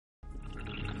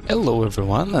Hello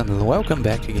everyone and welcome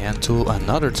back again to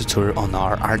another tutorial on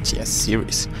our RTS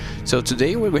series. So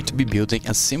today we're going to be building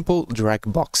a simple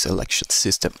Dragbox selection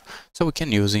system so we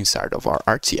can use inside of our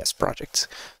RTS projects.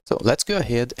 So let's go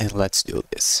ahead and let's do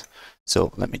this.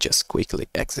 So let me just quickly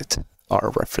exit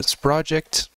our reference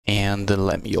project and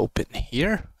let me open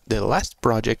here the last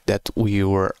project that we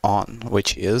were on,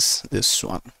 which is this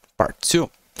one, part 2.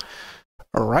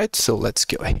 Alright, so let's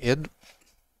go ahead.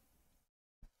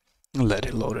 Let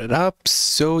it load it up.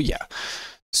 So yeah,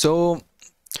 so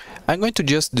I'm going to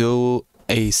just do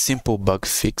a simple bug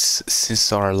fix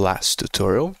since our last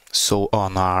tutorial. So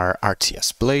on our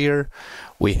RtsPlayer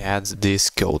we had this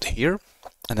code here,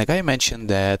 and the guy mentioned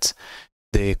that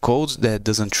the code that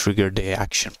doesn't trigger the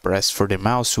action press for the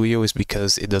mouse wheel is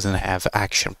because it doesn't have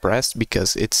action pressed,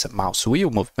 because it's a mouse wheel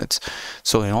movement,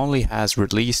 so it only has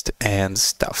released and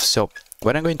stuff. So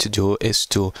what I'm going to do is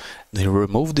to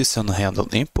remove this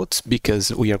unhandled input,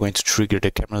 because we are going to trigger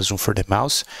the camera zoom for the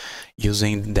mouse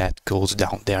using that code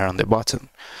down there on the bottom.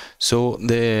 So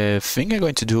the thing I'm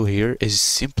going to do here is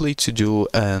simply to do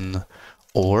an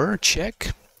OR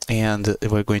check, and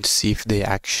we're going to see if the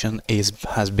action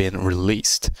has been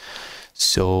released.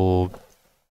 So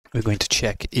we're going to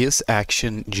check, is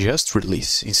action just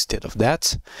released instead of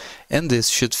that, and this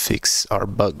should fix our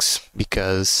bugs,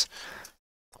 because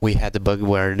we had a bug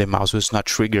where the mouse was not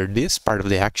triggered this part of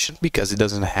the action because it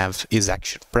doesn't have is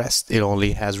action pressed, it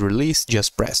only has release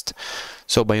just pressed.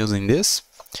 So by using this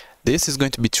is going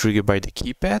to be triggered by the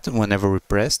keypad whenever we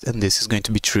pressed, and this is going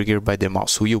to be triggered by the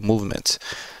mouse wheel movement.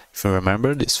 If you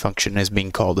remember, this function is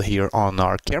being called here on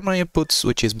our camera inputs,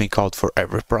 which is being called for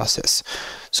every process.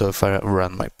 So if I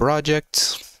run my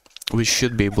project, we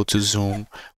should be able to zoom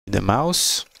with the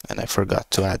mouse, and I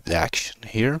forgot to add the action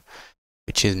here,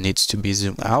 which needs to be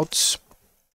zoomed out.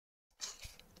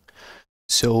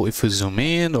 So if we zoom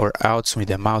in or out with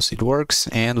the mouse, it works,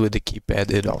 and with the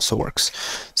keypad it also works.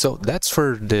 So that's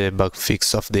for the bug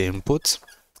fix of the input.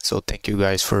 So thank you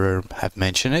guys for have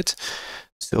mentioned it.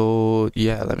 So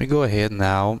yeah, let me go ahead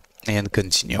now and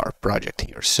continue our project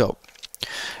here. So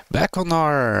back on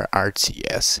our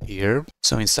RTS here,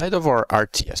 so inside of our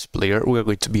RtsPlayer we are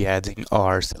going to be adding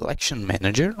our selection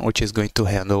manager, which is going to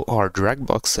handle our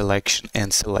Dragbox selection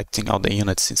and selecting all the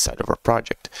units inside of our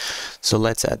project. So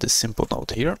let's add a simple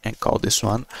node here and call this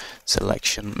one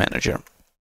selection manager.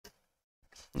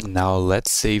 Now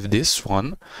let's save this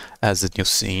one as a new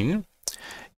scene,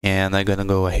 and I'm gonna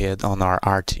go ahead on our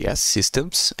RTS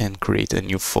systems and create a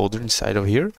new folder inside of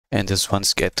here, and this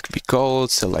one's going to be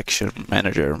called selection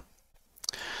manager.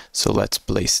 So let's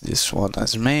place this one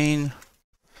as main,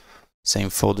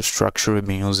 same folder structure we've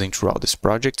been using throughout this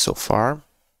project so far.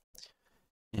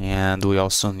 And we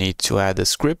also need to add a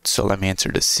script, so let me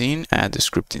enter the scene, add the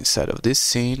script inside of this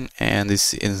scene, and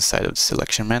this inside of the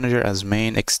selection manager as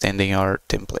main, extending our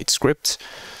template script.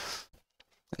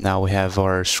 Now we have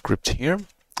our script here.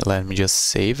 Let me just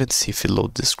save and see if it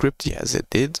loaded the script. Yes, it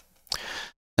did.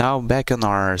 Now back on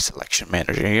our selection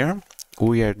manager here,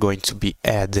 we are going to be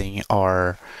adding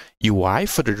our UI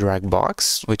for the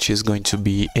Dragbox, which is going to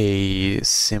be a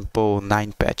simple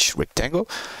 9-patch rectangle.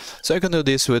 So you can do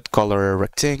this with color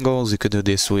rectangles, you can do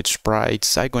this with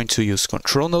sprites. I'm going to use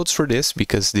control nodes for this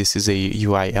because this is a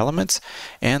UI element,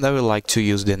 and I would like to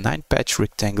use the 9-patch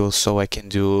rectangle so I can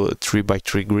do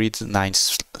 3x3 grid, 9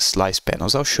 slice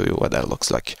panels. I'll show you what that looks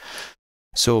like.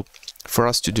 So for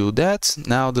us to do that,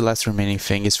 now the last remaining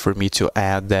thing is for me to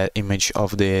add that image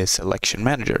of the selection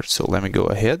manager. So let me go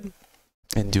ahead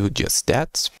and do just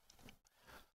that.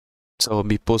 So I'll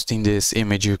be posting this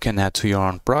image you can add to your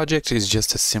own project. It's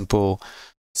just a simple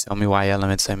tell me why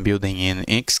elements I'm building in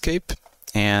Inkscape,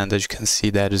 and as you can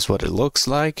see, that is what it looks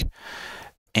like.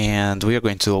 And we are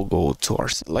going to go to our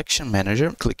selection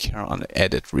manager, click here on the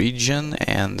edit region,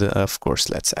 and of course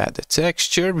let's add the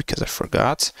texture because I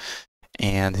forgot.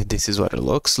 And this is what it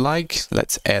looks like.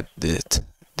 Let's add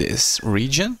this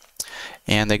region,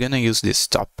 and I'm gonna use this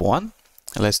top one.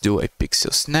 Let's do a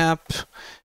pixel snap,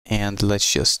 and let's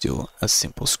just do a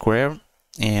simple square.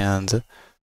 And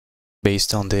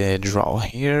based on the draw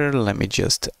here, let me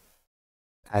just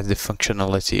add the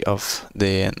functionality of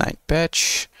the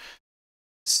 9-patch.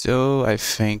 So I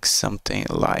think something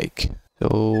like,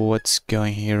 so what's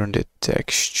going here on the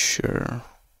texture?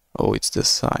 Oh, it's the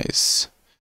size.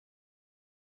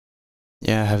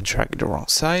 Yeah, I have dragged the wrong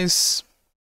size.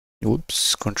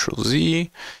 Oops, Control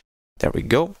Z. There we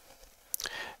go.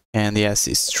 And yes,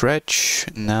 it's stretch.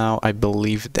 Now I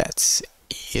believe that's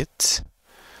it.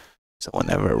 So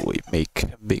whenever we make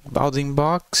a big bounding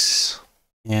box,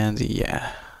 and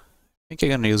yeah, think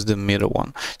I'm gonna use the middle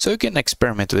one. So you can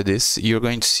experiment with this. You're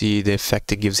going to see the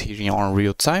effect it gives here on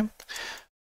real time.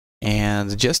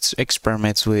 And just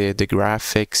experiment with the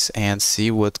graphics and see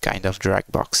what kind of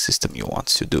Dragbox system you want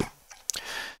to do.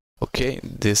 Okay,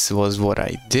 this was what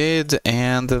I did,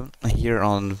 and here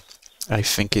on, I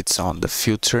think it's on the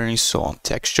filtering, so on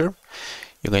texture,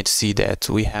 you're going to see that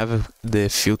we have the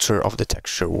filter of the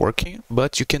texture working,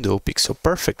 but you can do pixel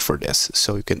perfect for this.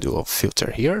 So you can do a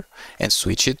filter here and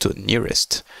switch it to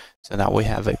nearest. So now we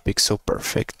have a pixel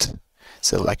perfect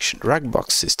selection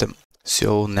Dragbox system.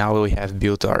 So now we have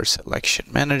built our selection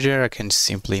manager. I can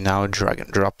simply now drag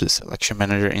and drop the selection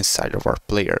manager inside of our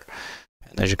player.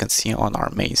 And as you can see on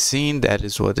our main scene, that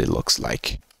is what it looks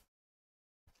like.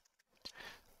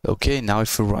 Okay, now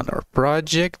if we run our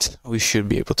project, we should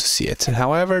be able to see it.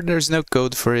 However, there's no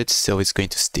code for it, so it's going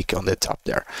to stick on the top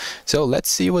there. So let's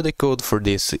see what the code for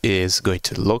this is going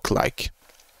to look like.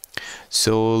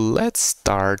 So let's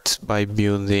start by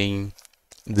building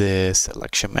the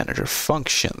selection manager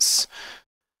functions.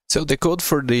 So the code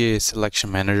for the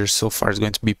selection manager so far is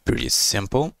going to be pretty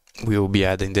simple. We will be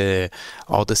adding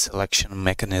all the selection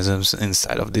mechanisms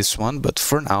inside of this one, but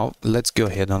for now let's go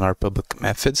ahead on our public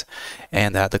methods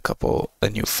and add a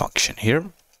new function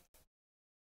here.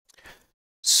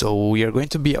 So we are going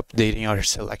to be updating our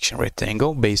selection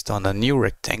rectangle based on a new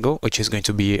rectangle, which is going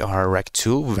to be our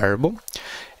rect2 variable.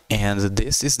 And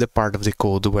this is the part of the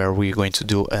code where we're going to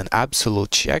do an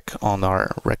absolute check on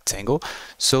our rectangle.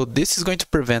 So this is going to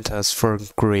prevent us from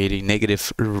creating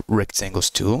negative rectangles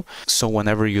too. So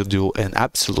whenever you do an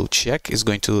absolute check, it's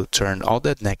going to turn all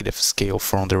that negative scale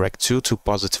from the rect2 to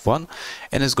 +1,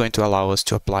 and it's going to allow us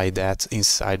to apply that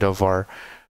inside of our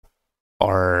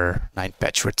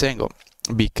 9patch rectangle.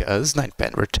 Because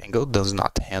 9patch rectangle does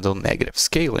not handle negative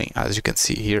scaling. As you can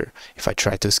see here, if I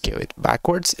try to scale it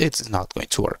backwards, it's not going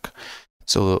to work.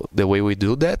 So the way we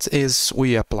do that is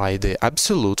we apply the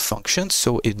absolute function,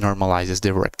 so it normalizes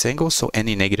the rectangle. So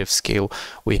any negative scale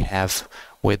we have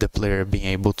with the player being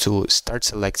able to start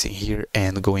selecting here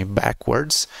and going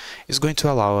backwards is going to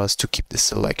allow us to keep the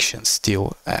selection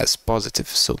still as positive.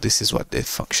 So this is what the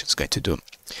function is going to do.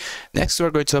 Next, we're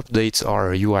going to update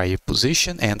our UI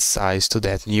position and size to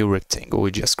that new rectangle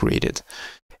we just created.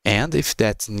 And if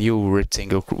that new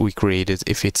rectangle we created,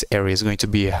 if its area is going to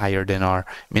be higher than our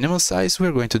minimum size,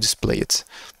 we're going to display it.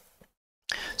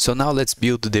 So now let's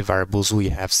build the variables we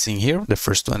have seen here. The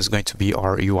first one is going to be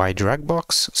our UI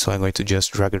Dragbox. So I'm going to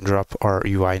just drag and drop our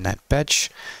UI 9patch,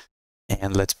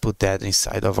 and let's put that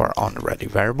inside of our onReady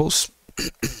variables.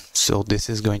 So this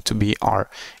is going to be our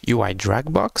UI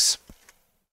Dragbox.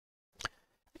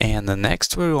 And the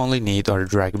next we only need our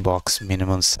Dragbox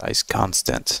minimum size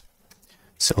constant.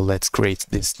 So let's create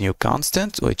this new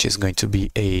constant, which is going to be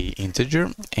a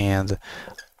integer, and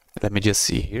let me just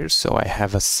see here. So I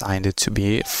have assigned it to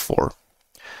be 4.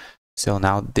 So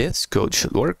now this code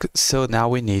should work. So now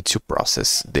we need to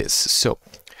process this. So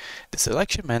the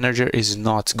selection manager is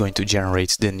not going to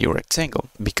generate the new rectangle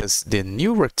because the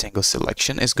new rectangle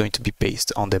selection is going to be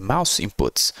based on the mouse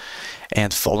inputs.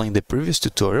 And following the previous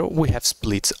tutorial, we have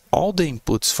split all the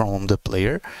inputs from the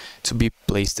player to be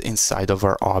placed inside of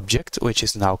our object, which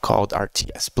is now called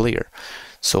RtsPlayer.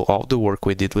 So all the work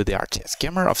we did with the RTS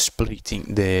camera of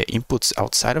splitting the inputs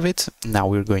outside of it, now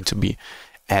we're going to be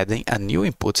adding a new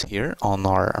input here on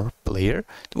our player,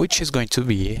 which is going to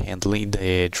be handling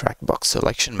the Dragbox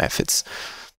selection methods.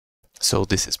 So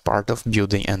this is part of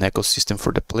building an ecosystem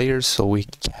for the players, so we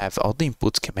have all the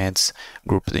input commands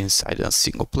grouped inside a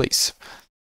single place.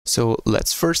 So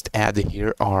let's first add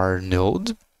here our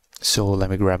node. So let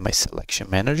me grab my selection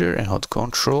manager and hold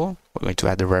Control. We're going to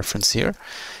add a reference here,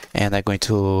 and I'm going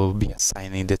to be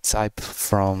assigning the type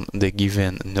from the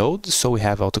given node. So we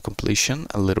have auto-completion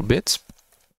a little bit,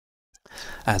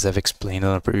 as I've explained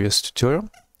in a previous tutorial.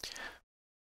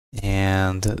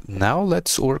 And now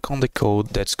let's work on the code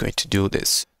that's going to do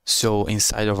this. So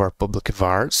inside of our public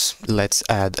vars, let's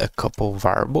add a couple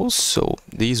variables. So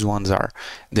these ones are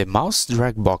the mouse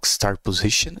Dragbox start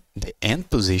position, the end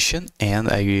position, and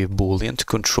a boolean to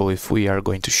control if we are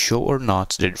going to show or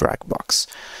not the Dragbox.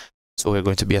 So we're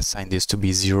going to be assigned this to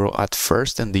be 0 at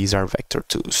first, and these are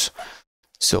vector2s.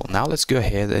 So now let's go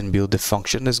ahead and build the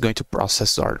function that's going to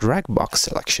process our Dragbox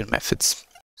selection methods.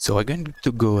 So I'm going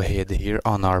to go ahead here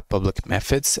on our public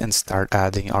methods and start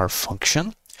adding our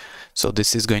function. So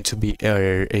this is going to be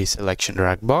a selection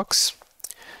Dragbox.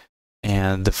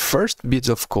 And the first bit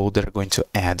of code that I'm going to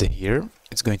add here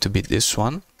is going to be this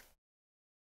one.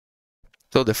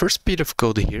 So the first bit of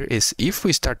code here is if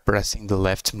we start pressing the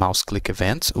left mouse click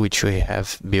event, which we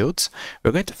have built,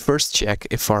 we're going to first check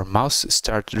if our mouse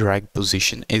start drag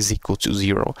position is equal to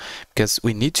 0, because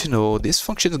we need to know this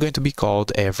function is going to be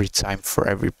called every time for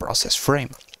every process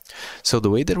frame. So the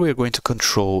way that we're going to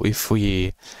control if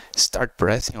we start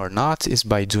pressing or not is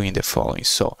by doing the following.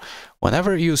 So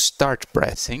whenever you start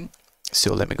pressing,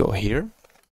 so let me go here.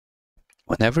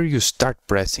 Whenever you start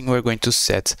pressing, we're going to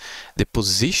set the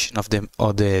position of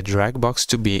the drag box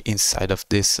to be inside of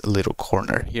this little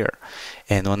corner here.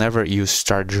 And whenever you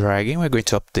start dragging, we're going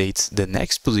to update the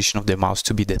next position of the mouse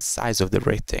to be the size of the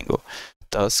rectangle,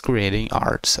 thus creating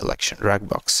our selection drag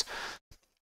box.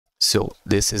 So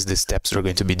this is the steps we're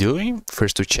going to be doing.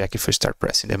 First, to check if we start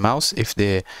pressing the mouse. If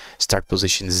the start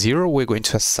position is 0, we're going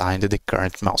to assign the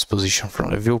current mouse position from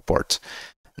the viewport.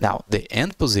 Now, the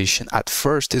end position at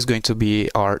first is going to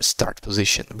be our start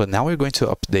position, but now we're going to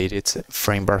update it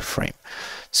frame by frame.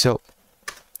 So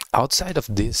outside of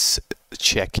this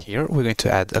check here, we're going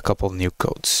to add a couple of new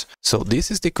codes. So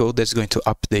this is the code that's going to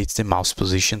update the mouse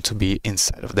position to be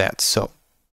inside of that. So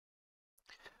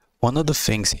one of the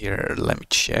things here, let me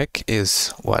check,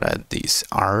 is what are these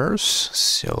errors.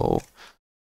 So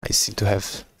I seem to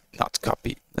have not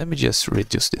copied. Let me just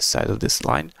reduce the size of this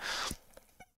line.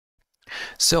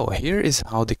 So here is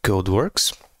how the code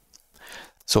works.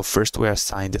 So first we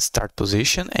assign the start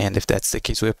position, and if that's the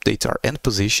case, we update our end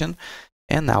position.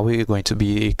 And now we're going to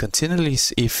be continually,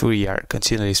 if we are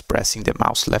continually pressing the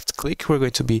mouse left click, we're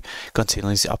going to be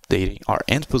continuously updating our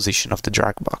end position of the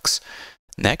drag box.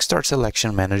 Next, our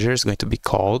selection manager is going to be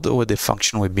called with the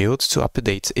function we built to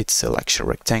update its selection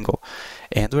rectangle.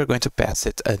 And we're going to pass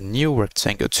it a new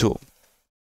rectangle tool.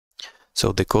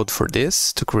 So the code for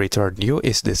this to create our new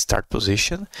is the start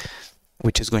position,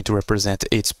 which is going to represent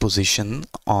its position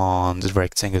on the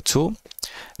rectangle tool.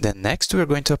 Then next we're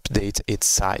going to update its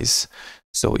size.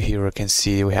 So here you can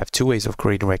see we have two ways of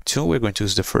creating rect tool. We're going to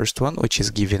use the first one, which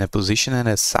is giving a position and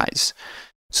a size.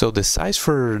 So the size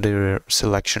for the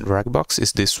selection drag box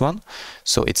is this one.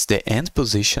 So it's the end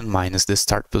position minus the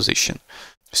start position.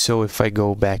 So if I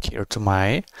go back here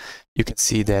to you can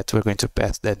see that we're going to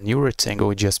pass that new rectangle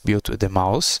we just built with the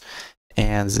mouse,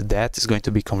 and that is going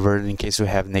to be converted in case we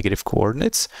have negative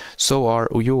coordinates, so our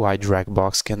UI drag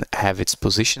box can have its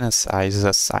position and size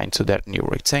assigned to that new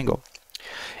rectangle.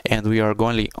 And we are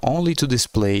going only to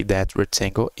display that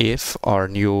rectangle if our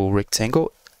new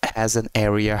rectangle has an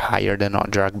area higher than our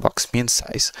drag box min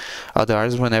size.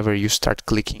 Otherwise, whenever you start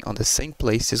clicking on the same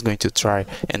place, it's going to try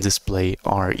and display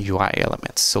our UI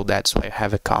elements. So that's why I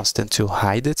have a constant to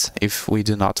hide it if we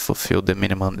do not fulfill the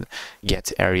minimum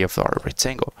get area of our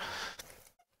rectangle.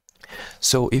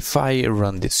 So if I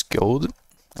run this code,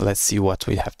 let's see what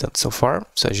we have done so far.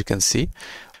 So as you can see,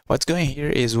 what's going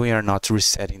here is we are not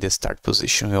resetting the start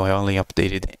position. We only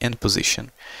updated the end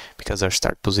position because our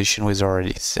start position was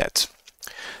already set.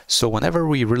 So whenever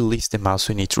we release the mouse,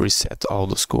 we need to reset all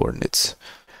those coordinates.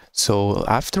 So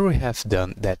after we have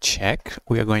done that check,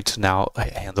 we are going to now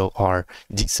handle our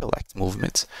deselect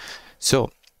movement.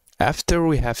 So after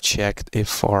we have checked if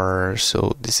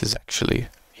so this is actually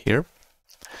here.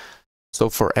 So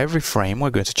for every frame, we're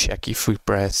going to check if we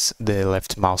press the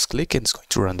left mouse click, and it's going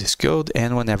to run this code.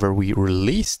 And whenever we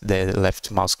release the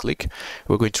left mouse click,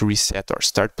 we're going to reset our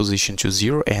start position to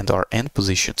 0 and our end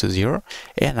position to 0,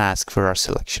 and ask for our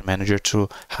selection manager to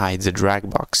hide the drag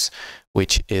box,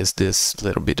 which is this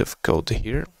little bit of code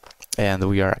here. And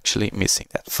we are actually missing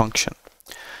that function.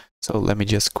 So let me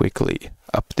just quickly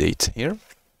update here.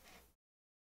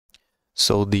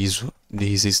 So this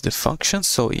is the function.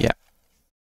 So yeah.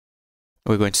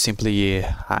 We're going to simply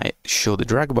show the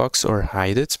drag box or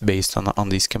hide it based on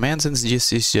these commands, and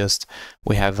this is just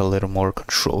we have a little more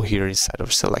control here inside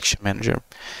of selection manager,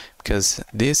 because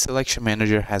this selection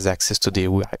manager has access to the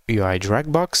UI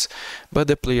drag box, but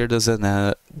the player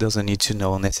doesn't need to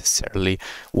know necessarily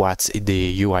what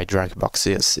the UI drag box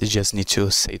is. It just needs to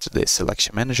say to the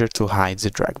selection manager to hide the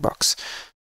drag box,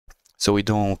 so we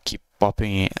don't keep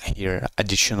popping here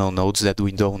additional nodes that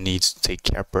we don't need to take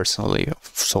care personally.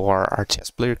 So our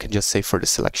RtsPlayer can just say for the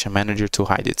selection manager to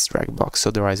hide its drag box.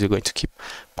 Otherwise, you're going to keep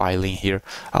piling here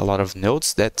a lot of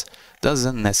nodes that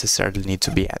doesn't necessarily need to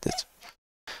be added.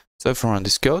 So if we run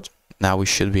this code, now we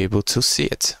should be able to see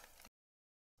it.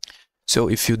 So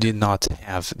if you did not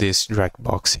have this drag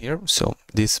box here, so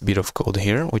this bit of code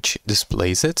here, which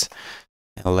displays it,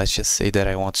 and let's just say that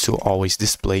I want to always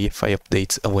display if I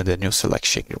update with a new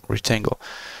selection rectangle.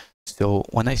 So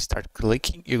when I start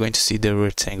clicking, you're going to see the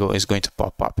rectangle is going to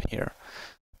pop up here.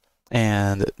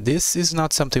 And this is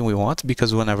not something we want,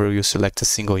 because whenever you select a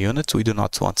single unit, we do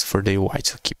not want for the UI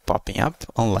to keep popping up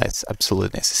unless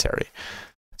absolutely necessary.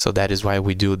 So that is why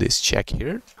we do this check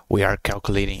here. We are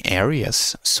calculating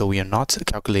areas, so we are not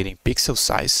calculating pixel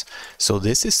size. So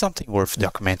this is something worth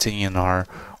documenting in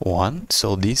R1.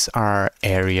 So these are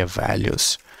area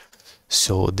values.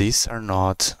 So these are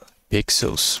not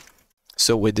pixels.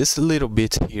 So with this little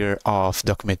bit here of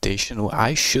documentation,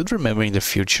 I should remember in the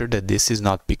future that this is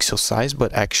not pixel size,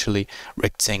 but actually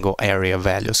rectangle area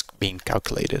values being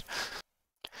calculated.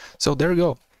 So there we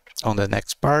go. On the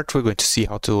next part, we're going to see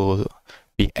how to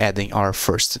be adding our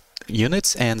first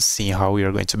units and see how we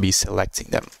are going to be selecting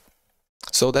them.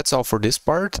 So that's all for this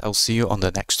part. I'll see you on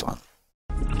the next one.